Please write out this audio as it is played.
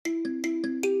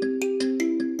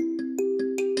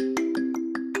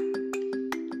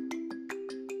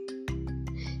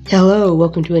Hello,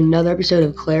 welcome to another episode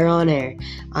of Claire on Air.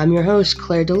 I'm your host,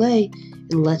 Claire DeLay,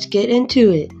 and let's get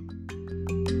into it.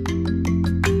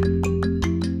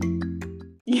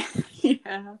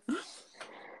 Yeah.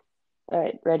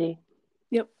 Alright, ready?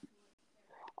 Yep.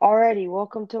 Alrighty,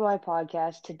 welcome to my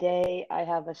podcast. Today I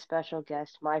have a special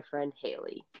guest, my friend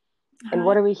Haley. And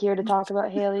what Hi. are we here to talk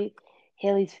about, Haley?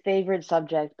 Haley's favorite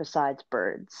subject besides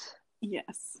birds.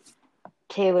 Yes.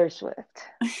 Taylor Swift.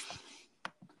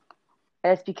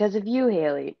 And it's because of you,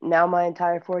 Haley. Now my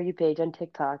entire For You page on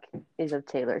TikTok is of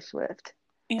Taylor Swift.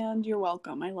 And you're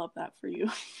welcome. I love that for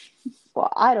you.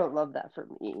 Well, I don't love that for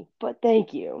me, but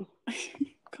thank you.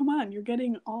 Come on, you're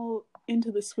getting all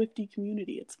into the Swiftie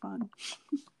community. It's fun.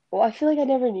 Well, I feel like I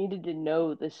never needed to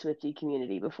know the Swiftie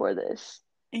community before this.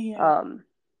 Yeah.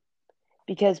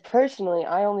 Because personally,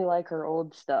 I only like her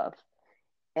old stuff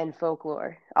and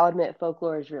Folklore. I'll admit,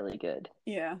 Folklore is really good.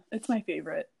 Yeah, it's my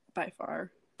favorite by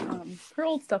far. Her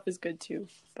old stuff is good too,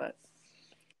 but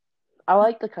I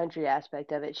like the country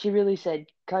aspect of it. She really said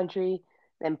country,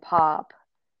 then pop,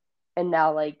 and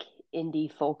now like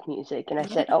indie folk music. And I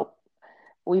said, oh,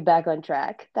 we back on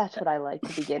track. That's what I like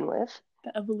to begin with.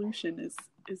 The evolution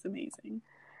is amazing.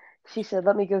 She said,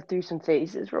 let me go through some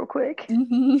phases real quick.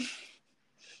 Mm-hmm.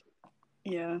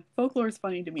 Yeah, Folklore is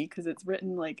funny to me because it's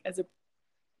written like as a,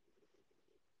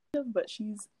 but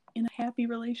she's in a happy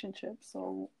relationship,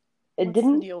 so what's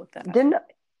the deal with that? Didn't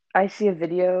I see a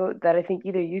video that I think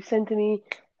either you sent to me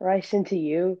or I sent to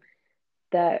you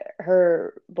that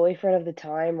her boyfriend of the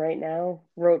time right now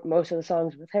wrote most of the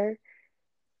songs with her?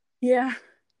 Yeah,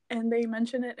 and they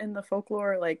mention it in the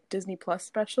Folklore like Disney Plus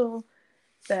special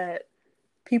that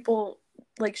people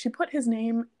like she put his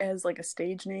name as like a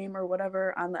stage name or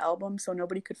whatever on the album so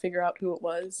nobody could figure out who it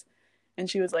was. And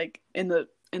she was like in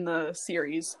the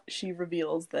series she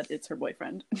reveals that it's her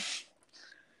boyfriend.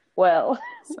 Well,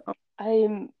 So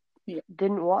I yeah.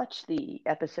 didn't watch the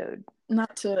episode.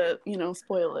 Not to,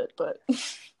 spoil it, but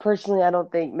Personally, I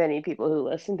don't think many people who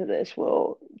listen to this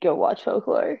will go watch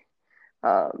Folklore.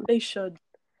 they should.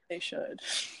 They should.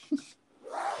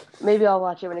 Maybe I'll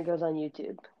watch it when it goes on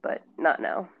YouTube, but not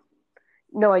now.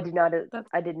 No, I did not. That's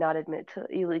I did not admit to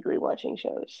illegally watching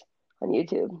shows on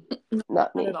YouTube. Not not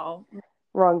at me. all.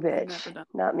 Wrong I've bitch. never done.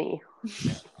 Not me.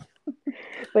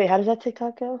 Wait, how does that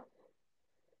TikTok go?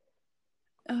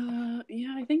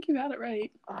 Yeah, I think you got it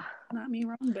right. Ugh, Not me,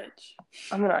 wrong bitch.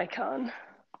 I'm an icon.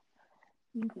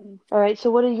 Mm-hmm. All right, so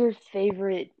what are your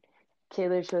favorite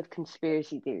Taylor Swift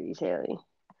conspiracy theories, Haley?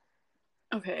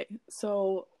 Okay,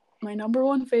 so my number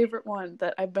one favorite one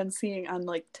that I've been seeing on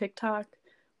like TikTok,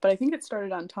 but I think it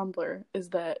started on Tumblr, is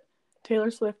that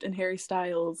Taylor Swift and Harry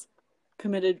Styles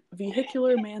committed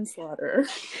vehicular manslaughter.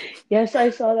 Yes, I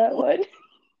saw that one.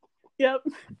 Yep.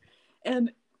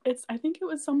 And I think it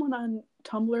was someone on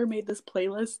Tumblr made this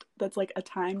playlist that's like a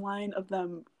timeline of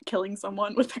them killing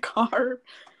someone with a car.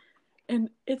 And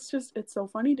it's so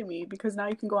funny to me because now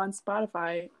you can go on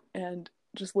Spotify and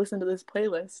just listen to this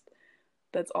playlist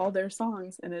that's all their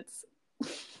songs, and it's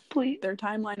their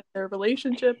timeline of their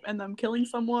relationship and them killing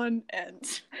someone. And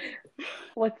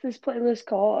What's this playlist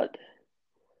called?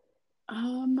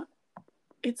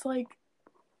 it's like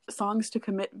songs to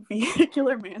commit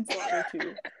vehicular manslaughter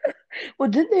to. Well,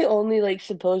 didn't they only like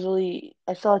supposedly?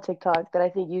 I saw a TikTok that I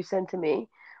think you sent to me,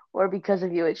 or because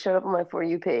of you, it showed up on my For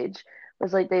You page.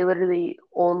 Was like they literally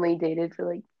only dated for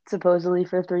like supposedly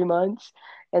for 3 months,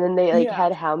 and then they like Yeah.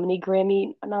 had how many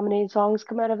Grammy nominated songs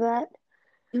come out of that?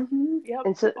 Mm-hmm. Yep.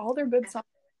 And so, All their good songs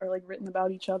are like written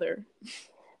about each other.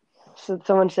 so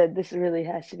someone said this really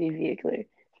has to be vehicular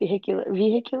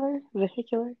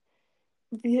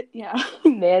Yeah. I don't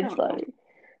know. manslaughter.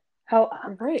 How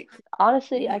Right.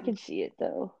 honestly, I Yeah. could see it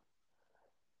though.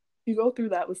 You go through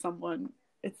that with someone,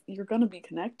 you're gonna be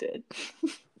connected.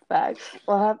 Facts.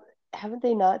 Well, haven't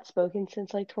they not spoken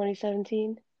since like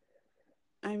 2017?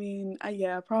 I mean,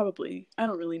 yeah, probably. I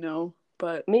don't really know,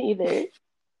 but Me either.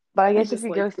 But I I guess if just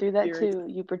you go like the through that theory too,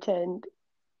 you pretend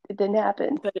it didn't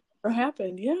happen. that it never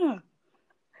happened. Yeah.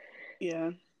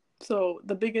 Yeah. So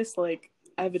the biggest like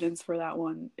evidence for that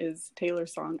one is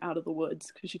Taylor's song "Out of the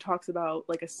Woods" because she talks about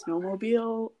like a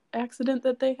snowmobile accident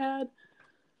that they had,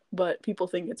 but people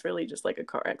think it's really just like a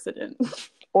car accident.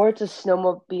 Or it's a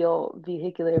snowmobile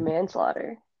vehicular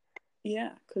manslaughter.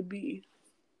 Yeah, could be.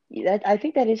 I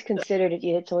think that is considered if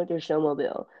you hit someone with your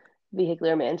snowmobile,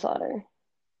 vehicular manslaughter.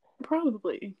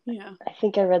 Probably, yeah. I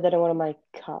think I read that in one of my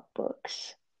cop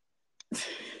books.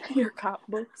 Your cop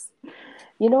books.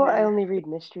 You know, I Yeah. only read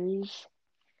mysteries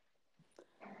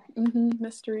Mm-hmm.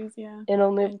 Mysteries, yeah. and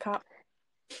And cop.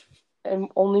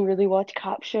 only really watch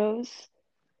cop shows.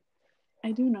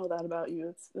 I do know that about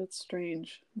you. That's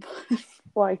strange.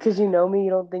 Why? Because you know me, you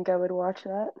don't think I would watch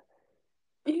that?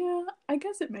 Yeah, I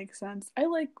guess it makes sense. I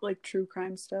like true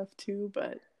crime stuff too,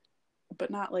 but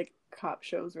not like cop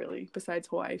shows really, besides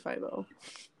Hawaii Five-O.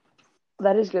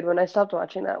 That is good one. I stopped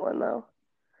watching that one though.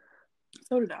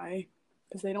 So did I,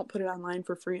 because they don't put it online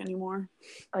for free anymore.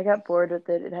 I got bored with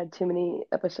it. It had too many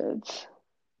episodes.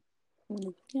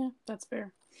 Yeah, that's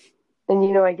fair. And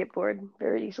you know I get bored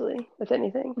very easily with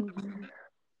anything. Mm-hmm.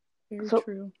 Very So,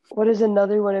 true. what is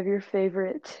another one of your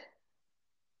favorite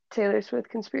Taylor Swift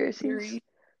conspiracies? Theory.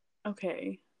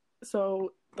 Okay.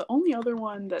 So the only other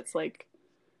one that's like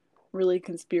really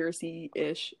conspiracy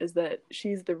ish is that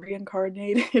she's the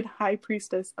reincarnated high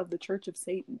priestess of the Church of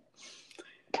Satan.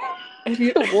 Have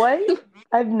you What?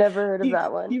 I've never heard of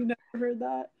that one. you've never heard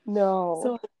that? No.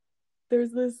 So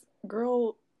there's this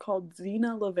girl called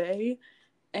Zena LaVey,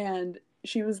 and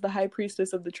she was the high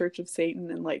priestess of the Church of Satan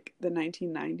in like the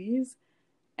 1990s.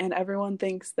 And everyone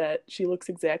thinks that she looks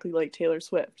exactly like Taylor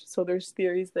Swift. So there's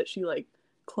theories that she like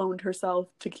cloned herself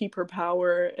to keep her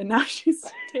power, and now she's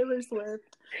Taylor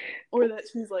Swift, or that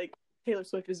she's like Taylor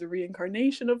Swift is a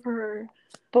reincarnation of her.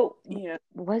 But Yeah,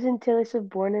 wasn't Taylor Swift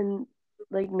born in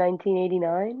like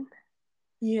 1989?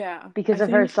 yeah. Because I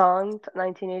of her think song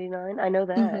 1989? I know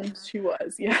that. she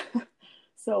was. Yeah.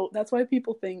 So that's why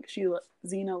people think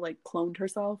Xena like cloned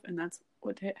herself, and that's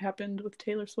what happened with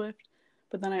Taylor Swift.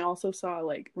 But then I also saw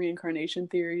like reincarnation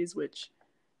theories, which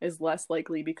is less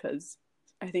likely because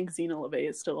I think Xena LaVey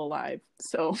is still alive.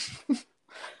 So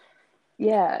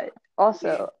Yeah.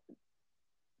 Also,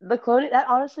 the cloning, that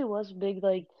honestly was big,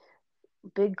 like,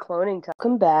 big cloning time.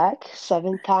 Welcome back.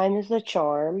 Seventh time is the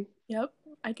charm. yep,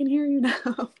 I can hear you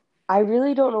now. I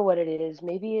really don't know what it is.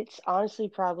 Maybe it's honestly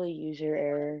probably user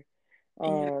error. Yeah,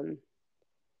 Um,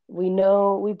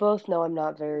 we both know I'm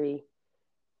not very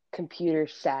computer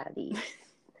savvy.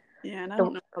 yeah, and I The,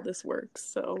 don't know how this works,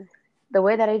 so the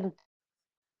way that I even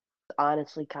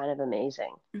honestly kind of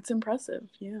amazing. it's impressive.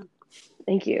 Yeah.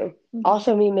 Thank you. Hmm.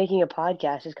 Also, me making a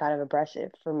podcast is kind of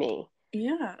impressive for me.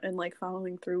 Yeah, and like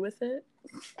following through with it.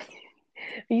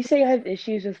 Are you saying I have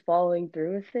issues with following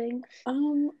through with things?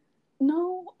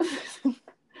 No.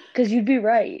 Because you'd be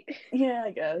right. Yeah,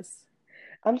 I guess.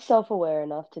 I'm self-aware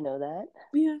enough to know that.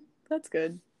 Yeah, that's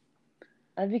good.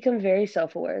 I've become very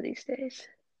self-aware these days.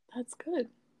 That's good.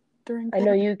 During I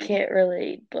know you quarantine. can't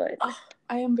relate, but Oh,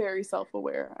 I am very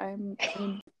self-aware.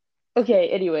 I'm okay,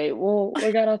 anyway, well,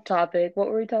 we got off topic. What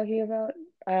were we talking about?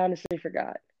 I honestly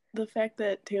forgot. the fact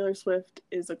that Taylor Swift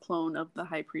is a clone of the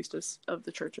High Priestess of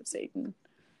the Church of Satan.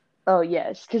 Oh,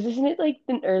 yes, because isn't it like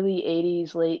in early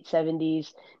 80s, late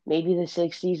 70s, maybe the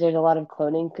 60s, there's a lot of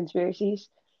cloning conspiracies?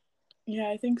 Yeah,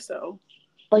 I think so.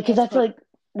 Like, because That's that's probably like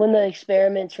when the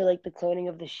experiments for like the cloning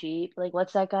of the sheep, like,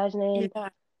 what's that guy's name? yeah.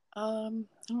 I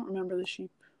don't remember the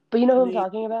sheep But you know who I'm name.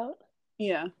 talking about?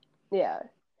 Yeah. Yeah.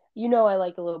 You know I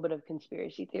like a little bit of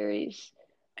conspiracy theories.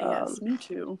 Yes, me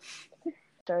too.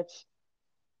 Starts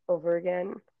over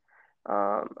again.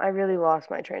 I really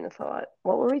lost my train of thought.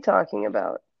 What were we talking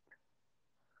about?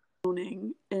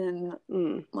 Cloning in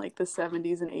Mm. like the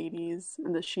 70s and 80s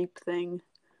and the sheep thing.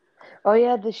 Oh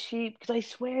yeah, the sheep. Because I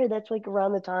swear that's like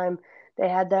around the time they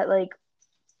had that like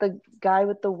the guy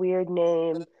with the weird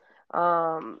name,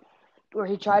 um, where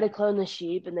he tried to clone the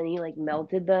sheep and then he like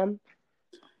melted them.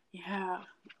 Yeah.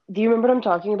 Do you remember what I'm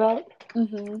talking about?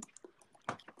 Mm-hmm.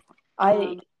 I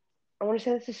Um, I want to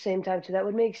say that's the same time, so that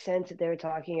would make sense if they were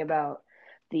talking about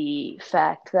the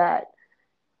fact that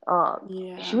she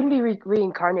yeah. wouldn't be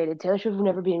reincarnated. Taylor Swift would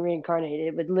never be reincarnated.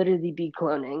 It would literally be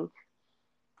cloning.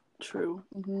 True.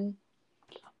 Mm-hmm.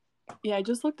 Yeah, I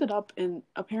just looked it up, and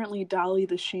apparently Dolly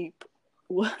the sheep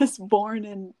was born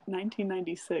in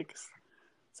 1996.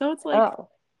 So it's like Oh,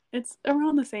 it's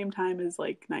around the same time as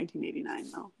like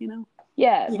 1989, though.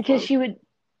 yeah, Pretty because close. she would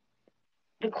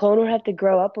the clone would have to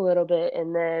grow up a little bit,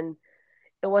 and then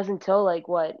it wasn't until like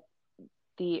what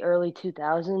the early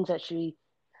 2000s that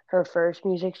her first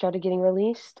music started getting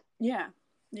released. Yeah,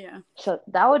 yeah. So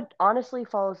that would honestly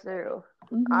follow through.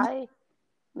 Hmm. I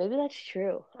maybe that's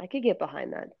true. I could get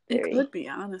behind that It could theory. be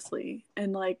honestly,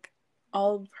 and like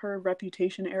all of her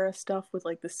Reputation era stuff with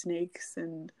like the snakes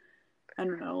and I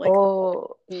don't know, like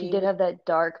Oh, she did the have that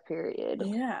dark period.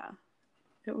 yeah,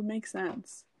 it would make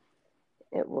sense.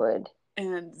 It would.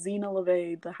 And Xena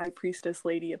LaVey, the High Priestess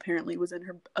lady, apparently was in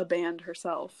a band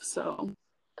herself. So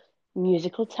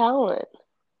Musical talent.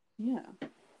 yeah,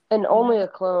 And you only never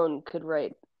a clone could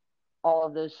write all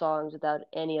of those songs without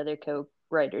any other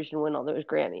co-writers and win all those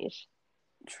Grammys.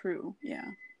 true. Yeah,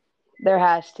 There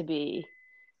has to be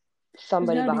there's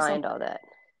somebody got to be behind all that.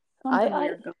 I, something I,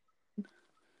 weird going.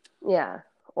 yeah.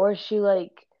 Or she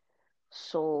like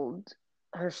sold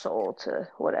her soul to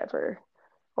whatever.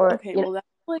 Or Okay, you know, well that's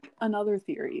like another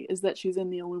theory is that she's in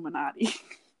the Illuminati.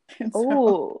 And so,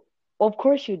 oh, well, of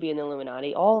course she would be in the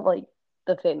Illuminati. All like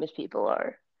the famous people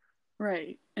are.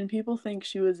 right. And people think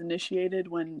she was initiated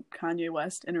when Kanye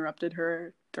West interrupted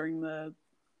her during the,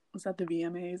 was that the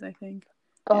VMAs, I think?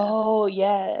 Yeah. Oh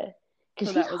yeah,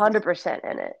 because So he's that was,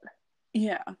 100% in it.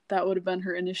 yeah, that would have been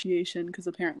her initiation because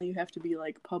apparently you have to be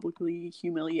like publicly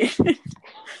humiliated.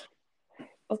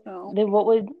 So, Then what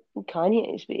would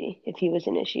Kanye's be if he was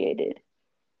initiated?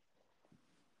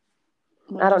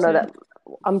 what I did you don't know say?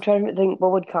 that. I'm trying to think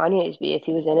what would Kanye's be if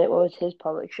he was in it? What was his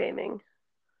public shaming?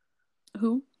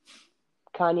 Who?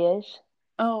 Kanye's?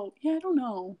 Oh, yeah, I don't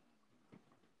know.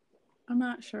 I'm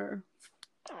not sure.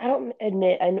 I'm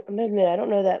gonna admit I don't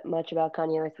know that much about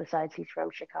Kanye West besides he's from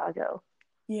Chicago.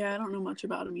 Yeah, I don't know much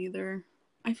about him either.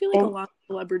 I feel like a And lot of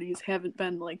celebrities haven't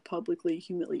been like publicly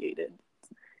humiliated,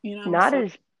 not So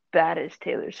as bad as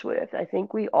Taylor Swift. I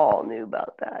think we all knew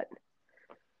about that.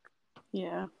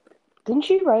 yeah. Didn't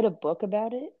she write a book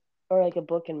about it? Or like a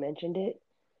book and mentioned it?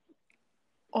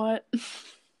 What?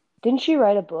 Didn't she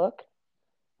write a book?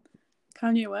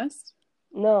 Kanye West?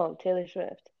 No, Taylor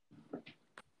Swift.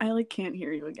 I like can't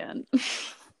hear you again.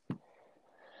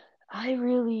 I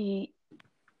really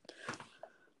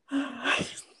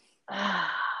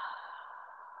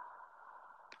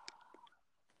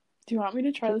Do you want me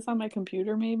to try this on my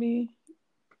computer maybe?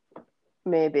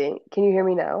 maybe. Can you hear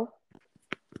me now?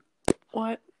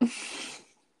 What?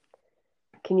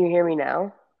 Can you hear me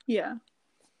now? Yeah.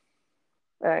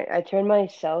 All right, I turned my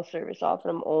cell service off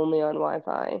and I'm only on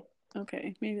Wi-Fi.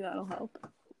 Okay, maybe that'll help.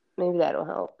 Maybe that'll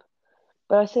help.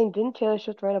 But I was saying, didn't Taylor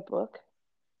Swift write a book?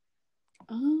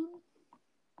 Um,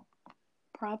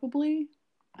 Probably.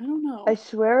 I don't I know.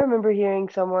 swear I remember hearing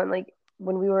someone like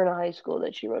when we were in high school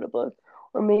that she wrote a book.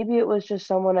 Or maybe it was just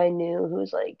someone I knew who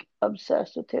was like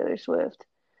obsessed with Taylor Swift.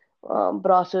 But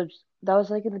also that was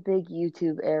like in the big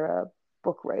YouTube era,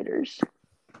 book writers.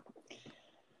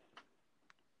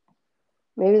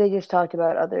 Maybe they just talked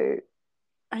about other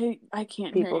I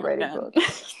can't hear people you writing again.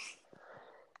 books.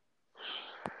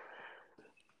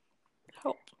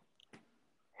 Help.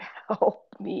 Help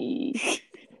me.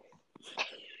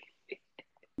 It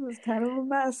was kind of a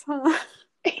mess, huh?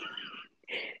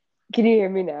 Can you hear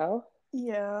me now?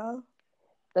 Yeah.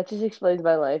 That just explains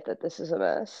my life that this is a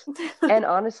mess. And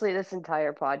honestly, this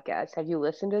entire podcast, have you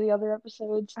listened to the other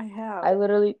episodes? I have. I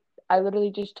literally I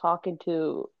literally just talk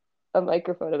into a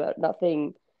microphone about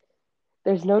nothing.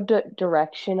 There's no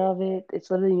direction of it. It's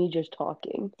literally me just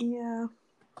talking. Yeah.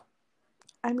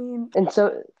 I mean, And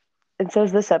so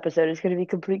is this episode. It's going to be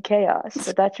complete chaos,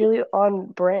 but that's really on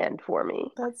brand for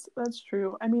me. that's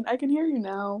true. I mean, I can hear you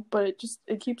now, but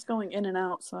it keeps going in and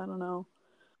out, so I don't know.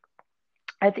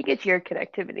 I think it's your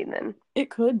connectivity then.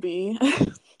 It could be.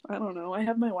 I don't know. I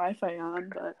have my Wi-Fi on,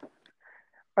 but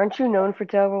Aren't you known for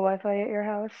terrible Wi-Fi at your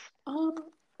house? um,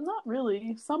 not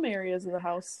really. Some areas of the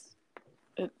house,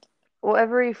 it Well,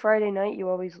 every Friday night you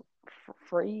always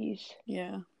freeze.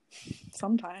 yeah,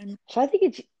 sometimes. So I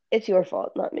think it's your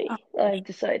fault, not Uh, me. I've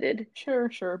decided. sure.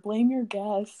 Blame your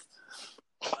guest.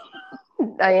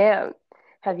 I am.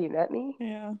 Have you met me?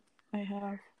 Yeah, I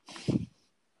have.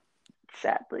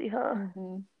 Sadly, huh?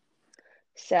 Mm-hmm.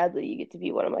 Sadly, you get to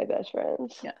be one of my best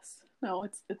friends. Yes. No,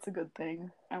 it's a good thing.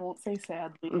 I won't say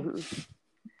sadly.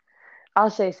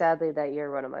 I'll say sadly that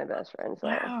you're one of my best friends, though.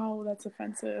 Wow, that's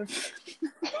offensive.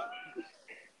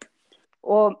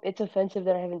 Well, it's offensive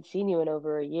that I haven't seen you in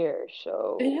over a year,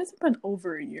 so It hasn't been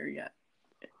over a year yet.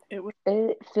 It was.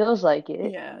 it feels like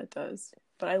it. Yeah, it does.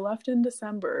 But I left in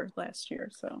December last year,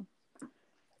 so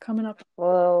coming up.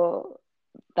 Well,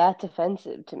 that's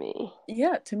offensive to me.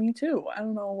 Yeah, to me too. I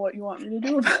don't know what you want me to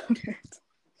do about it.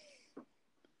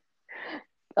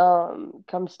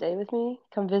 Come stay with me.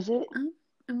 Come visit.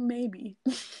 Maybe.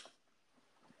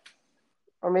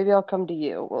 Or maybe I'll come to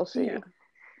you. We'll see. Yeah,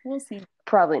 we'll see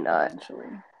Probably not. eventually.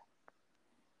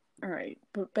 All right,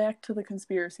 but back to the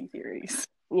conspiracy theories.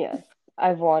 Yeah,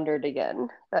 I've wandered again.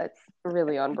 That's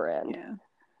really on brand.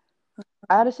 Yeah.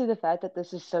 Honestly, the fact that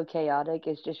this is so chaotic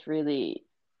is just really,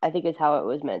 I think it's how it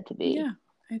was meant to be. Yeah,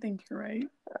 I think you're right.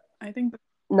 I think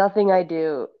Nothing I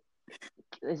do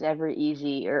is ever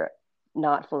easy or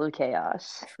not full of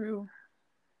chaos. true.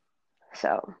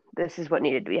 So this is what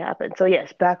needed to be happen. So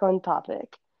yes, back on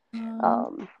topic.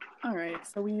 All right,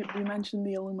 so we mentioned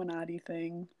the Illuminati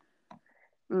thing.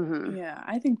 Mm-hmm. Yeah,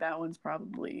 I think that one's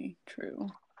probably true.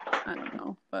 I don't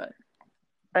know, but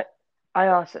I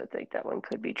also think that one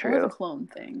could be or the true. clone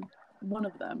thing. One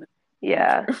of them.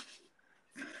 Yeah.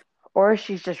 Or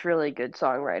she's just really good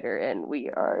songwriter and we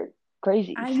are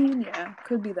crazies. I mean, yeah,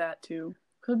 could be that too.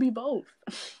 Could be both.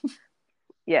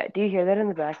 Yeah, do you hear that in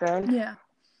the background? Yeah.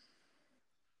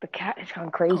 The cat has gone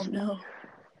Oh crazy. no.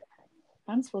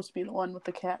 I'm supposed to be the one with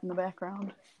the cat in the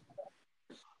background.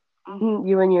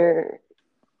 You and your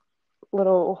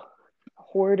little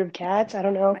horde of cats. I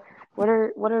don't know. What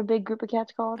are a big group of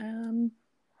cats called?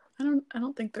 I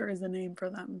don't think there is a name for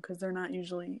them because they're not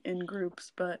usually in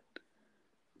groups, but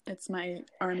it's my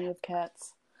army of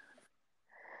cats.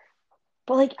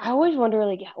 But like I always wonder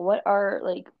like what are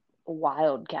like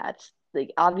wild cats?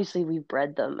 Like obviously we've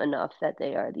bred them enough that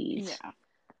they are these Yeah.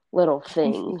 little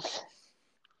things.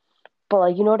 But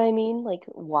like you know what I mean? Like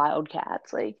wild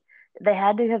cats. Like they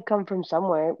had to have come from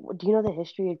somewhere. Do you know the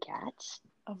history of cats?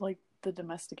 Of like the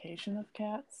domestication of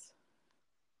cats?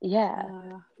 Yeah.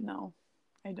 No,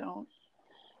 I don't.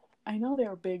 I know they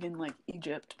were big in like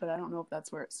Egypt, but I don't know if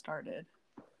that's where it started.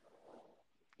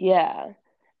 Yeah.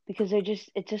 Because it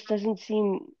just doesn't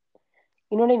seem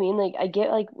you know what I mean? Like I get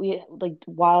like we like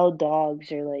wild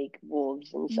dogs or like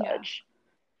wolves and Yeah. such.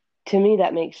 To me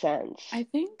that makes sense. I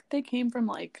think they came from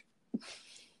like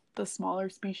the smaller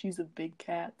species of big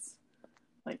cats,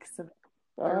 like servals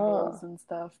Oh. and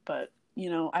stuff, but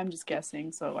I'm just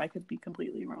guessing, so I could be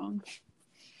completely wrong.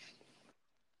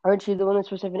 Aren't you the one that's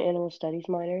supposed to have an animal studies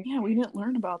minor? Yeah, we didn't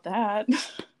learn about that.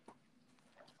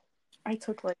 I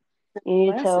took like You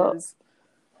need to tell classes.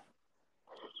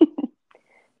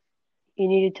 you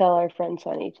need to tell our friend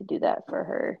Sunny to do that for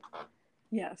her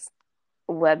Yes.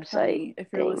 website Honey, if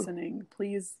you're thing. listening,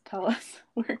 please tell us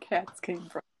where cats came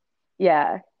from.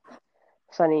 Yeah,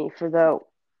 Sunny, for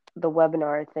the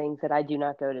webinar things that I do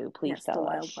not go to, please Yes, the tell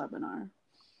wild us. webinar.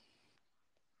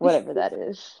 Whatever that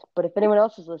is. But if anyone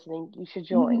else is listening, you should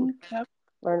join. Yep.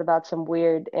 Learn about some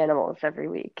weird animals every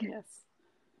week. Yes.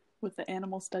 With the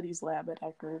Animal Studies Lab at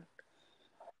Eckerd.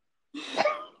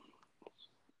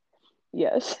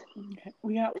 Yes. Okay.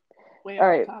 We got way All off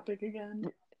right. topic again.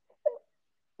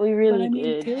 We But really I mean,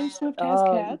 did. Taylor Swift has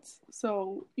cats,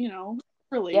 so,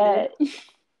 related. Yeah,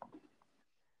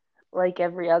 like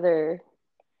every other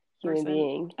human Person.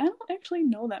 being. I don't actually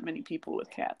know that many people with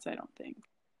cats, I don't think.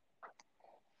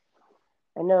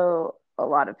 I know a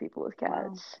lot of people with Well,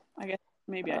 cats. I guess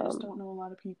maybe I just Um, don't know a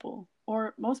lot of people.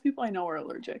 Or most people I know are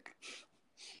allergic.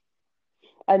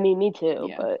 I mean, me too,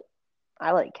 Yeah, but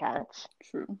I like cats.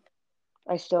 true.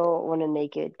 I still want a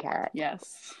naked cat.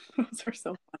 Yes. Those are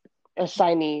so fun. A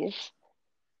Siamese.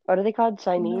 What are they called?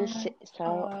 Siamese?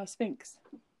 No, Sphinx.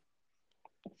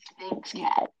 Sphinx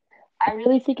cat. I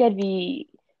really think I'd be.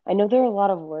 I know they're a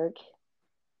lot of work,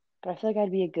 but I feel like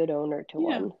I'd be a good owner to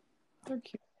Yeah, one. they're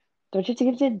cute. Don't you have to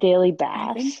give it daily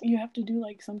I think baths? you have to do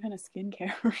like some kind of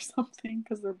skincare or something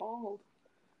because they're bald.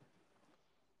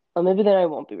 Well, maybe then I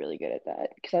won't be really good at that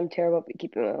because I'm terrible at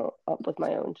keeping up with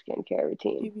my own skincare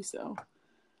routine. Maybe so.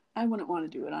 I wouldn't want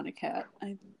to do it on a cat.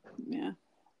 Yeah,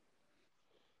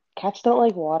 Cats don't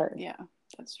like water, yeah,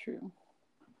 that's true.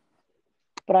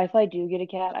 but if I do get a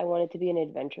cat, I want it to be an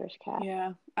adventurous cat.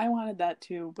 Yeah, I wanted that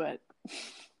too, but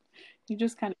you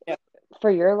just kind of get. For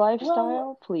your Well,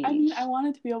 lifestyle, I mean, I please.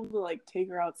 wanted to be able to like take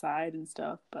her outside and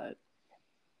stuff, but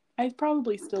I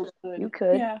probably still You could.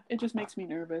 could Yeah, it just makes me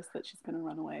nervous that she's gonna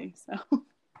run away. So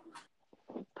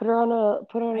put her on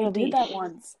I a did that leash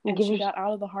once, and and give she her. got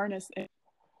out of the harness. And,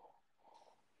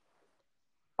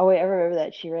 Oh wait, I remember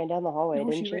that she ran down the hallway, no,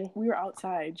 didn't she? we were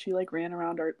outside. She like ran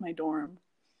around my dorm,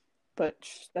 but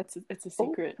it's a Oh,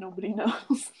 secret. Nobody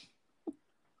knows.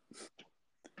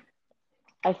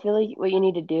 I feel like what you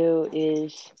need to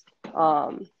do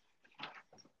um,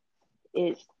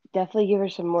 is definitely give her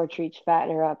some more treats,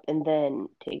 fatten her up, and then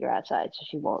take her outside so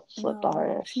she won't slip the No,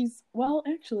 harness.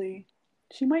 actually,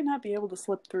 she might not be able to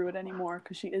slip through it anymore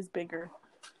because she is bigger.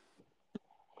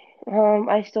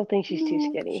 I still think she's too No,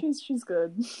 skinny. she's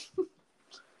good.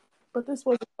 But this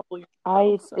was a couple years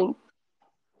ago, I so think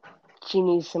she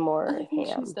needs some I more think she's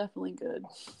ham. definitely good.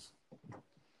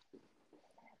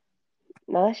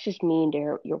 No, that's just mean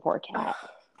to your poor cat.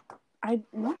 I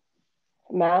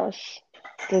Mouse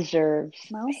deserves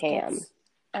Mouse ham. gets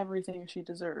everything she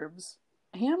deserves.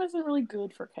 Ham isn't really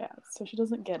good for cats, so she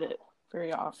doesn't get it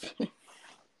very often.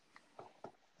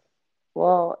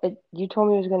 Well, you told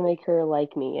me it was going to make her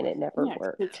like me, and it never Yeah,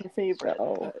 'cause it's worked. her favorite.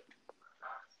 So, But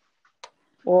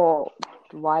well,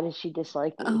 why does she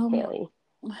dislike me, um, Haley?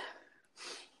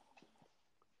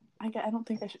 I don't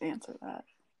think I should answer that.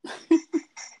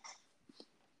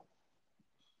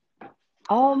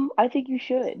 I think you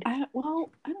should. I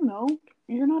don't know.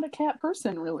 You're not a cat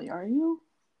person, really, are you?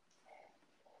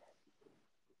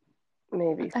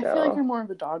 Maybe I feel like so. you're more of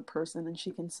a dog person, and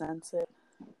she can sense it.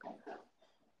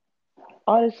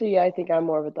 Honestly, I think I'm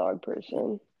more of a dog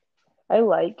person. I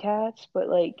like cats, but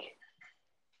like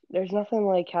there's nothing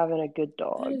like having a good That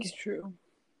dog. is true.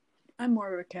 I'm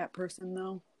more of a cat person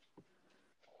though.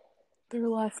 They're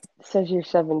less, Says you're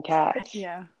 7 cats.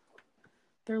 yeah,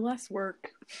 they're less work.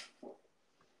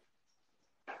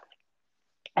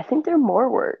 I think they're more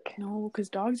work. No, because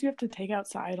dogs you have to take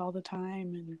outside all the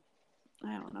time, and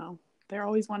I don't know. They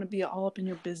always want to be all up in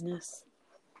your business.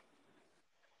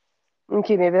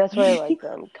 Okay, maybe that's why I like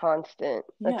them. Constant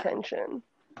Yeah, attention.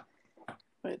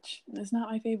 which is not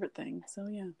my favorite thing. So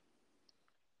yeah.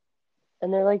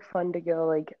 And they're like fun to go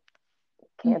like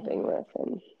camping Mm-hmm. with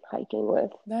and hiking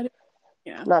with. That is,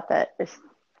 yeah. Not that this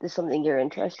is something you're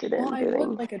interested Well, in I would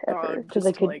doing like a ever, dog because I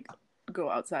just to could. like go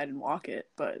outside and walk it,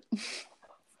 but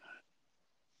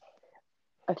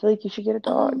I feel like you should get a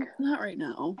dog. not right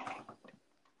now.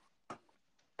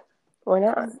 Why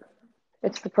not? 'Cause-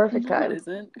 It's the perfect no, it time.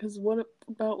 isn't. Because what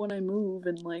about when I move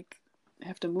and like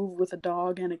have to move with a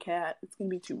dog and a cat? It's gonna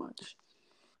be too much.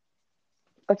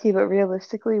 Okay, but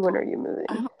realistically, when are you I moving?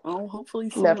 don't know. Hopefully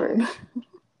soon. Never.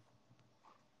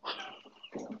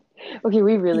 Okay,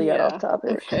 we really got off Yeah.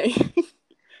 topic. Okay.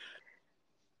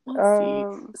 Let's see.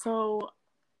 Um, So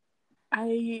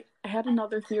I had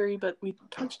another theory, but we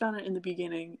touched on it in the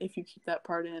beginning. If you keep that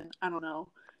part in, I don't know.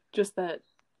 Just that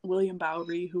William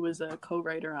Bowery, who was a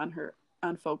co-writer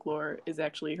on Folklore, is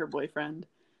actually her boyfriend,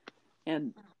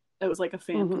 and it was like a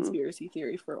fan mhm. conspiracy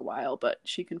theory for a while, but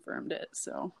she confirmed it,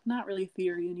 so not really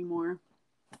theory anymore.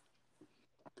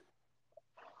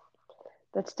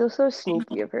 That's still so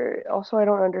sneaky of her. Also, I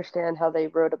don't understand how they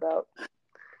wrote about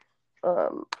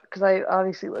because I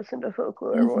obviously listened to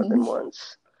folklore more Mm-hmm. than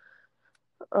once.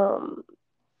 Um,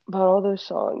 about all those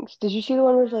songs. Did you see the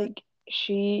one where it's like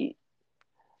she?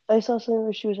 I saw something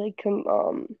where she was like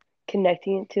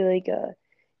connecting it to like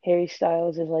Harry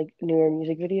Styles' like newer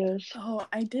music videos. Oh,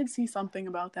 I did see something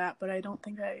about that, but I don't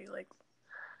think I like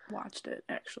watched it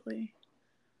actually.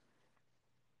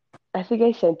 I think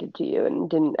I sent it to you and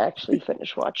didn't actually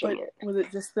finish watching But it. was it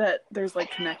just that there's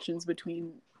like connections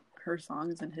between her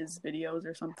songs and his videos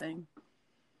or something?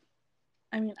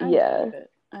 I mean, I would believe Yeah,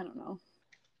 it. I don't know.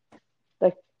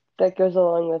 that that goes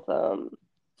along with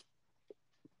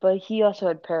but he also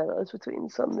had parallels between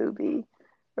some movie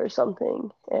or something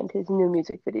and his new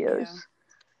music videos.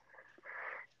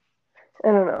 Yeah.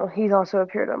 I don't know. He's also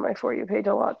appeared on my For You page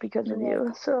a lot because You're of you.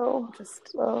 welcome. So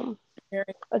Just um, very,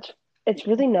 it's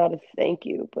really not a thank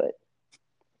you, but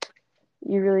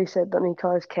you really said let me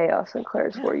cause chaos on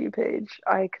Claire's yeah. For You page.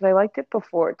 Because I liked it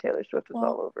before Taylor Swift was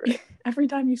Well, all over it. every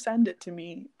time you send it to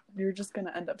me, you're just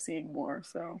gonna end up seeing more.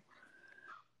 So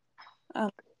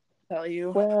I'll tell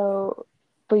you. Well,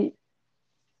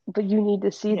 but you need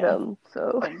to see Yeah. them.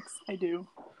 So Thanks. I do.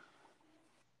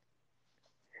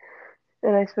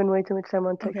 and I spend way too much time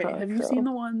on Okay. TikTok. Have you seen So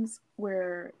the ones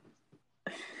where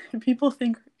people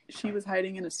think she was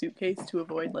hiding in a suitcase to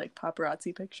avoid like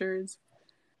paparazzi pictures?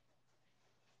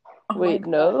 Oh my wait, god.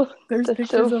 no, There's that's so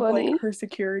pictures of like funny. her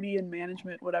security and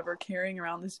management, whatever, carrying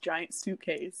around this giant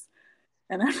suitcase.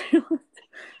 And everyone,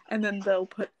 and then they'll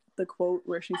put the quote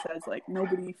where she says, like,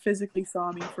 nobody physically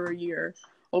saw me for a year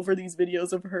over these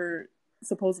videos of her,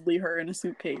 supposedly her in a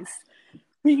suitcase,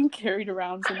 being carried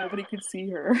around so nobody could see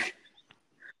her.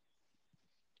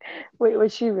 Wait,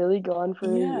 was she really gone for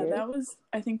a Yeah, year? that was,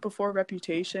 I think, before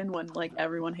Reputation when, like,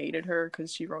 everyone hated her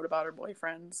because she wrote about her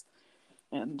boyfriends.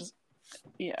 And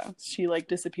yeah, she, like,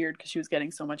 disappeared because she was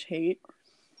getting so much hate.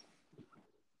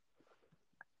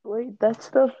 Wait, that's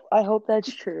the. I hope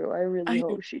that's true. I really I do.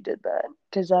 hope she did that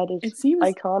because that It is seems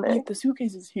iconic. like the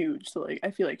suitcase is huge, so, like,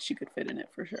 I feel like she could fit in it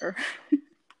for sure.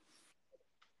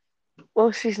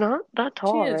 Well, she's not that She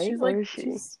tall, is. right? She's Or like, is she?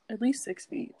 she's at least 6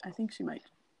 feet. I think she might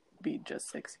be just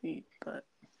 6 feet, but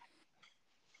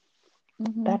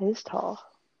That is tall.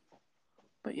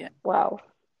 but yeah, Wow.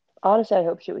 Honestly, I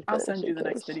hope she was I'll put in a send you the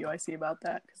next suitcase. video I see about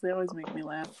that because they always make me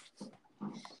laugh.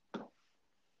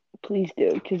 Please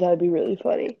do, because that'd be really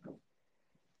funny.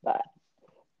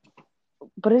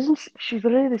 But isn't she's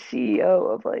literally the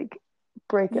CEO of like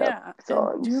breakup Yeah, and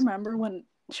do you songs? remember when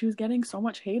she was getting so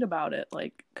much hate about it?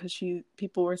 Like, because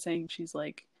people were saying she's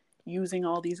like using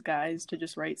all these guys to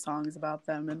just write songs about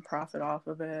them and profit off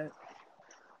of it.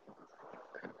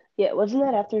 Yeah, wasn't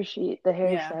that after the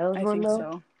Harry Yeah, Styles I one think though?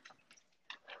 so.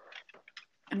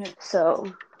 And it,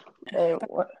 So, and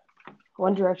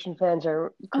One Direction fans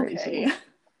are okay, crazy.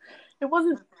 it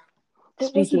wasn't. It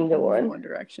wasn't Speaking to only one, One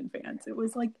Direction fans. It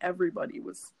was like everybody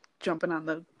was jumping on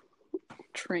the and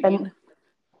train.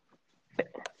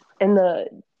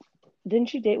 the didn't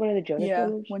she date one of the Jonas Yeah,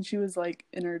 Brothers? when she was like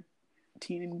in her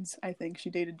teens, I think she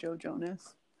dated Joe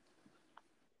Jonas.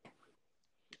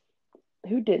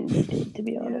 Who didn't they date, to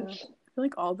be Yeah, honest? feel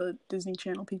like all the Disney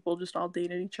Channel people just all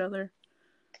dated each other.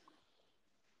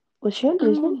 Was she on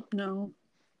Disney? No.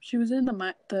 She was in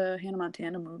the Hannah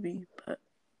Montana movie, but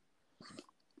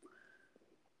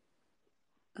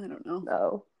I don't know.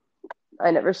 No,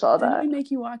 I never saw Didn't we that.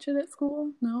 make you watch it at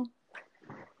school? No.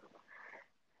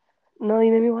 No,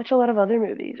 you made me watch a lot of other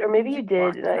movies, or maybe We you just did,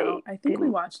 walked and it I out. I think we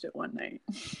didn't. watched it one night.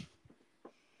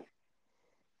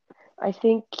 I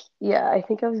think, yeah, I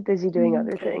think I was busy doing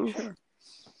other Okay, things. sure.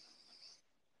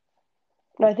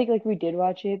 No, I think like we did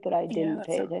watch it, but I Yeah, didn't that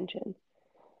pay sounds. attention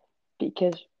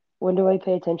because when do I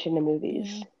pay attention to Yeah.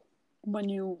 movies? When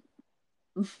you.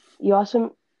 You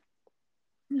also,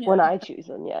 when Yeah. I choose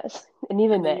them, yes, and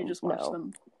even And then you then, just watch no.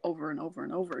 them over and over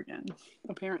and over again,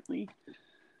 apparently.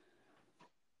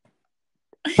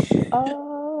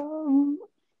 Um,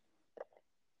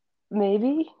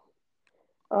 maybe.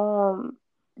 Um,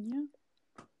 Yeah.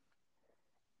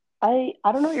 I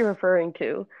don't know what you're referring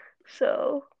to,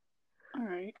 so All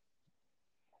right.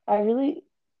 I really,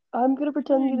 I'm gonna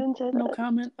pretend you Fine. didn't say No that.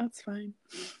 comment. That's fine.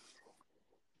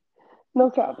 No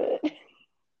comment.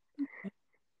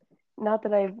 Not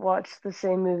that I've watched the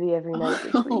same movie every night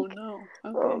this Oh week. no.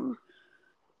 Okay. Um,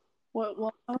 What?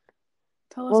 Well,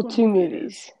 tell us well, what two movie it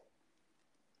is.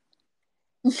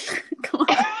 movies. Come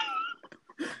on.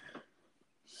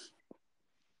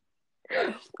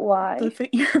 Why?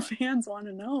 Your fans want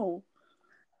to know.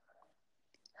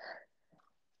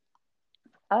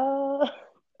 Uh,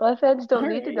 my fans All don't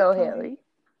need to right. know, Fine. Haley.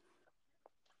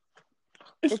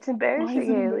 It's Why is embarrassing, it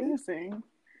Haley, embarrassing?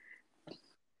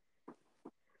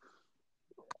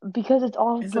 because it's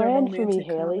off Is it a brand for me, romantic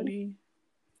Haley. comedy?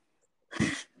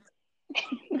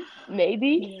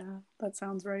 Maybe. Yeah, that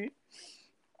sounds right.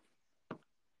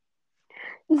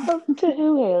 To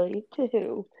who, Haley? To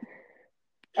who?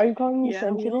 Are you calling me Yeah,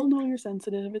 we all sensitive? know you're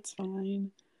sensitive. It's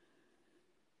fine.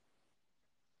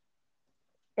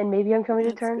 And maybe I'm coming to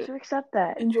That's terms good. to accept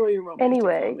that. Enjoy your romantic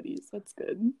Anyway, comedies. That's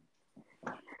good.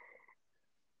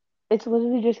 it's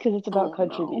literally just because it's about Oh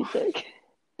country no. music.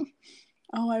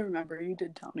 Oh, I remember. You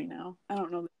did tell me now. I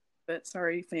don't know but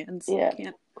sorry, fans. Yeah.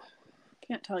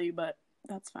 Can't tell you, but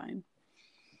that's fine.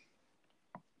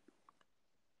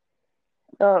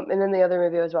 And then the other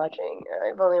movie I was watching,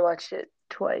 I've only watched it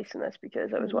twice, and that's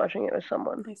because I was Mm, watching it with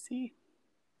someone. I see.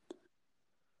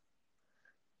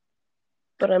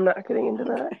 But I'm not getting into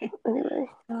that Okay. anyway.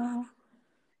 Uh,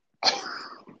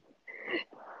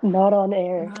 Not on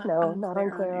air. not No, not on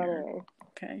unclear on Claire on air. Air.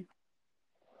 Okay.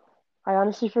 I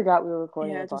honestly forgot we were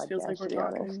recording Yeah, a it just feels like podcast, we're to be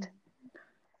honest. talking.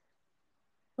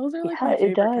 Those are like Yeah, my it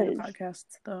favorite kind of does.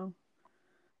 podcasts, though.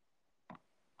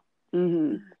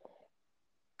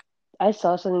 I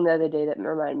saw something the other day that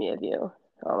reminded me of you.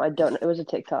 I don't know. It was a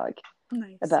TikTok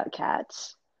Nice. about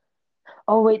cats.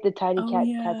 Oh, wait, the tiny Oh cat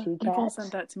yeah, tattoo Nicole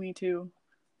sent cats. that to me too.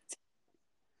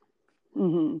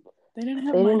 hmm They didn't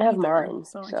have They didn't mine have either, mine,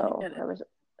 so I can't so get it.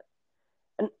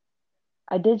 and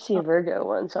I did see a Oh, Virgo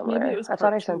one maybe it somewhere. was I thought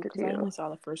part I two sent it because to I you. only saw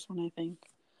the first one. I think.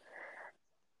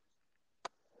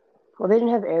 Well, they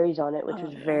didn't have Aries on it, which Oh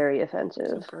was yeah, very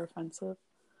offensive. super offensive.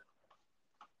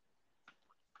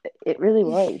 It really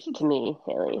was to me,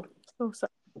 Haley. So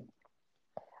sorry.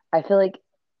 I feel like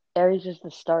Aries is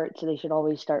the start, so they should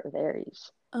always start with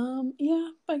Aries. Yeah,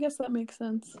 I guess that makes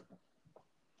sense.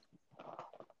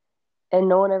 And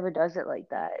no one ever does it like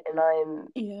that, and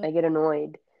Yeah, I get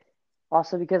annoyed.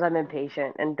 Also because I'm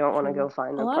impatient and don't want to true. go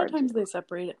find A the lot of part times they two.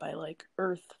 separate it by like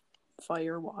earth,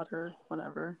 fire, water,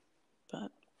 whatever.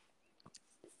 But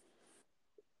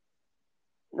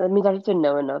That means I have to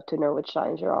know enough to know which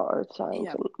signs are all earth signs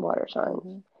yeah. and water signs.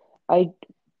 hmm I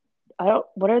I don't.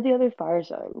 What are the other fire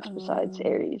signs besides Um,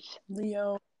 Aries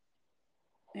Leo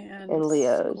and and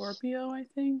Leos? Scorpio, I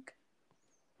think,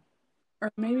 or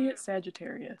maybe it's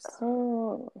Sagittarius.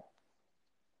 Oh,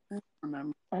 I don't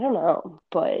remember. I don't know,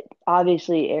 but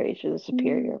obviously Aries is the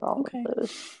superior of all Okay. of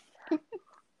those. Yeah,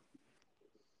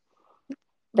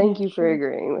 Thank you for sure.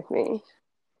 agreeing with me,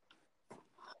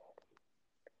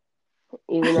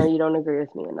 even though you don't agree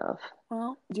with me enough.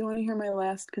 Well, do you want to hear my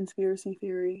last conspiracy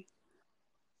theory?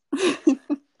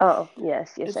 Oh,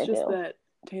 yes, yes, It's I just do. that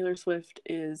Taylor Swift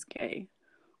is gay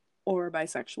or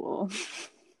bisexual.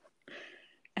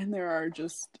 And there are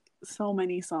just so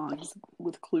many songs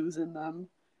with clues in them.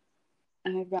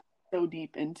 And I've got so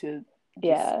deep into just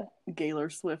Yeah, Gaylor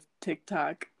Swift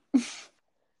TikTok.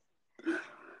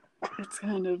 It's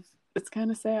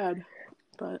kind of sad,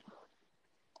 but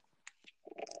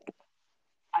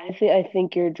I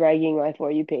think you're dragging my For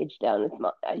You page down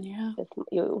yeah, with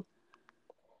you.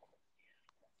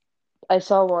 I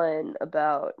saw one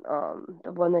about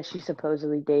the one that she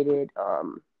supposedly dated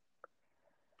from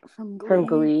from Glee.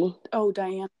 Glee. Oh,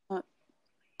 Diana.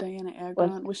 Diana What?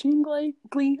 Agron. Was she in Glee?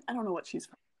 I don't know what she's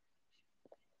from.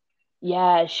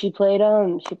 Yeah, she played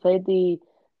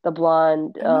the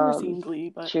blonde I've never seen Glee,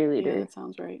 but yeah, cheerleader. that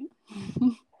sounds right.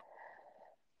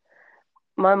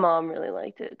 My mom really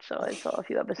liked it, so I saw a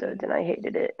few episodes Okay. and I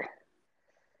hated it.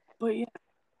 But yeah,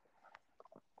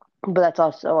 But that's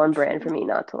also on brand for true. me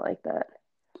not to like that.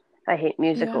 I hate Yeah, me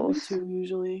musicals. too,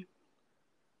 usually.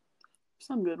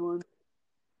 Some good ones.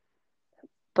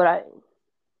 But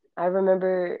I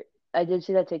remember I did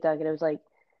see that TikTok and it was like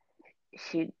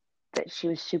she that she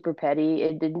was super petty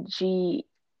and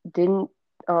didn't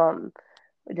um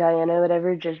Diana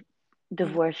whatever just Yeah.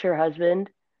 divorce her husband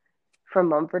from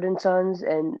Mumford and Sons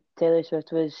and Taylor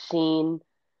Swift was seen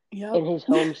Yep. in his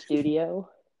home studio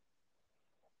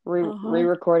Uh-huh.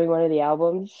 re-recording one of the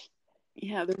albums.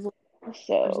 Yeah, there's a lot of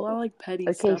So like petty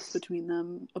okay, stuff between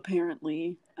them,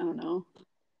 apparently. I don't know.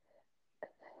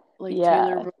 Like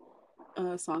Taylor yeah, wrote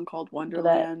a song called but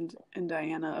that Wonderland, and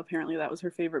Diana, apparently that was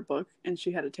her favorite book, and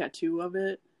she had a tattoo of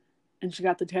it, and she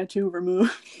got the tattoo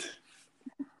removed.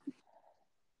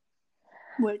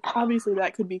 Like, obviously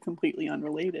that could be completely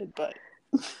unrelated, but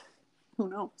who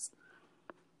knows?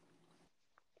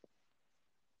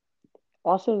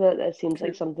 also that seems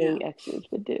like Yeah. something exes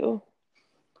would do.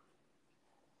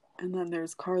 And then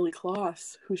there's Carly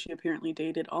Kloss, who she apparently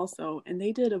dated also, and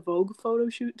they did a Vogue photo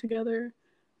shoot together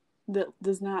that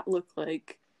does not look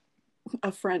like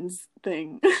a friends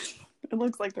thing. It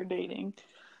looks like they're dating.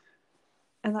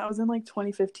 And that was in like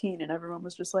 2015, and everyone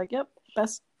was just like, "Yep,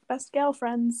 best gal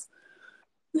friends."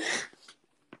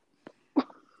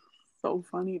 So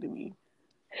funny to me.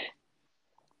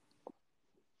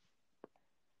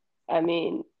 I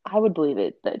mean, I would believe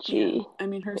it that Yeah, she I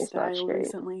mean, her is not style straight.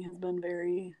 recently has been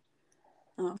very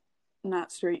uh,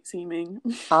 not straight seeming,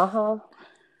 Uh-huh.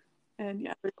 and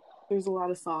yeah, there's a lot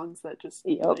of songs that just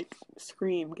Yep. like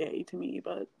scream gay to me.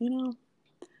 But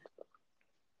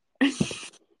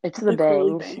It's the the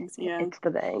curly bangs. bangs, yeah. It's the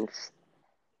bangs.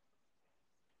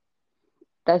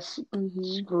 That's Mm-hmm.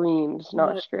 screams,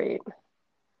 not But straight.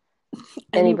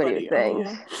 Anybody with anybody, oh bangs.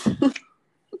 yeah.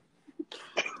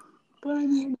 But I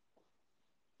mean,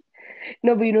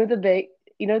 No, but you know the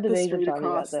the bangs I'm straight talking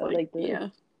about across, though. like, Like the yeah,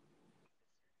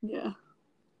 yeah,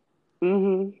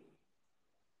 mm-hmm.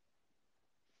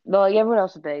 But like everyone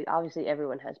else with bangs, obviously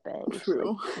everyone has bangs. Like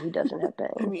true. who doesn't have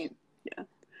I bangs? mean, yeah,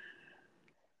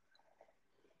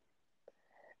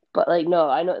 But like no,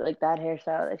 I know like that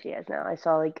hairstyle that she has now. I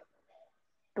saw like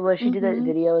the way she did that mm-hmm,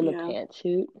 video in the yeah,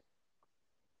 pantsuit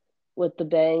with the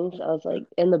bangs. I was like,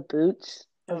 and the boots.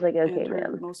 I was yep. like, And okay, her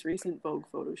ma'am. most recent Vogue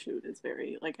photo shoot is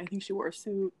very like I think she wore a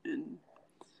suit and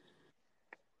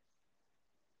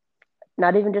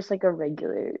Not even just like a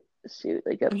regular suit,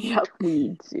 like a yep,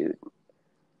 tweed suit.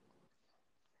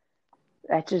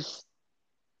 That just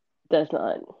does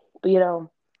not. But I'm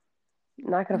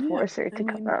not gonna yeah. force her I to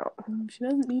come mean, out. she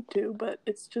doesn't need to, but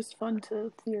it's just fun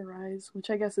to theorize, which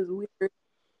I guess is weird,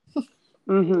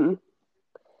 Mm-hmm.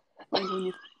 like when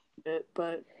you think of it,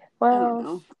 but I don't Well,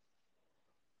 know.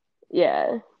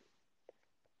 yeah.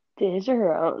 To his or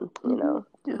her own, Mm-hmm. do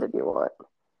Yeah. whatever you want.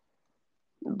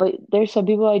 But there's some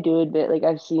people I do admit, like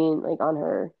I've seen like on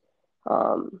her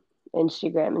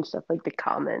Instagram and stuff, like the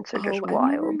comments are just Oh, I've never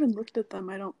wild. even looked at them.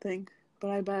 I don't think, but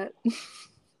I bet.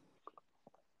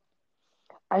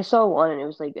 I saw one and it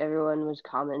was like everyone was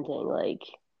commenting like,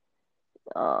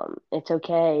 it's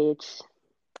okay, it's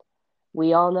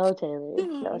we all know Taylor.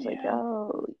 And I Oh was like, yeah.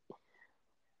 oh,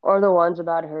 or the ones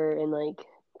about her and like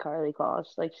Carly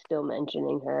Kloss, like still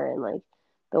mentioning her and like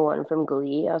the one from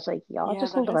Glee. I was like, y'all Yeah,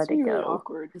 just that need to has let to be it really go.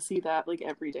 awkward to see that like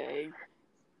every day.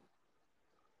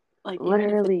 Like even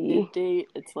if they did Literally. date,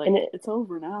 it's And like it's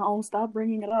over now. Stop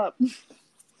bringing it up.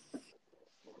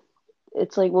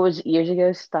 it's like what was years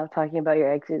ago, stop talking about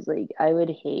your exes. Like I would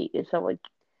hate if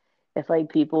like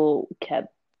people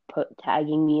kept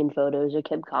tagging me in photos or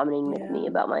kept commenting to me Yeah,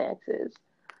 about my exes.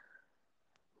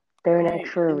 They're an ex right.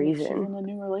 for a And she's reason. in a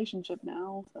new relationship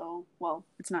now, so well,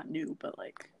 it's not new, but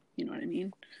like you know what I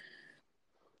mean.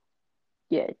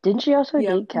 Yeah. Didn't she also Yep.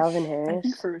 date Calvin I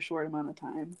think Harris? for a short amount of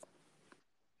time.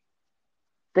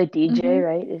 The DJ, Mm-hmm.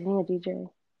 right? Isn't he a DJ?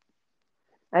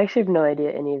 I actually have no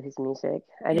idea any of his music.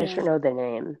 I just Yeah. know the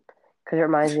name because it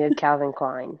reminds me of Calvin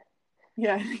Klein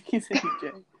Yeah, I think he's a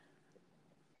DJ.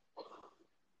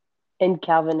 and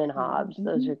Calvin and Hobbes.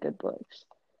 Those Mm-hmm. are good books.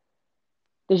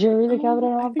 Did you ever read the Calvin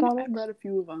and I Hobbes think I've comics? read a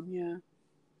few of them. Yeah.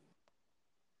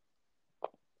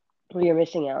 Well, you're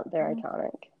missing out. They're Oh,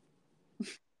 iconic.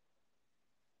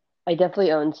 I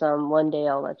definitely own some. One day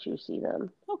I'll let you see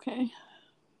them okay.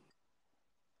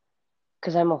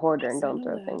 because I'm a hoarder and Yes, I don't know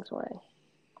throw that. things away.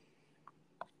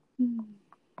 Hmm.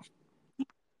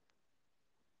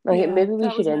 Okay, Yeah, maybe we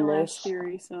that should was my end last this.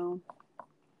 theory, so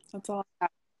that's all I have.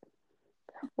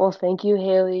 Well, thank you,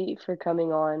 Haley, for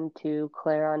coming on to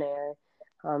Claire on Air.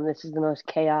 This is the most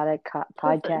chaotic Perfect.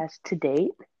 podcast to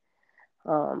date,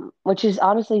 which is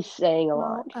honestly saying a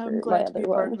lot Well, I'm for my glad to be other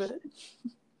a part of ones.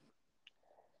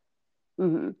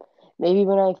 it. Maybe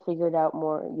when I figure it out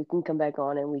more, you can come back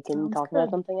on and we can Sounds talk about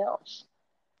good. something else.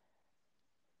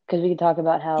 Because we can talk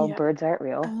about how Yeah. birds aren't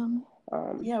real.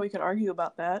 Yeah, we could argue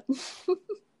about that.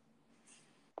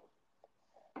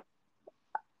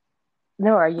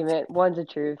 No argument. One's a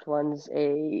truth, one's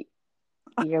a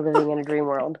you're living in a dream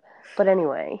world. But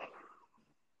anyway.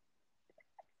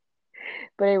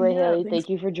 But anyway, Yeah, Haley, thanks. thank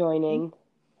you for joining.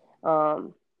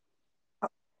 Um,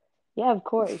 yeah, of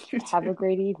course. You Have too. a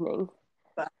great evening.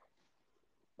 Bye.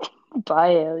 Bye,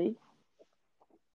 Haley.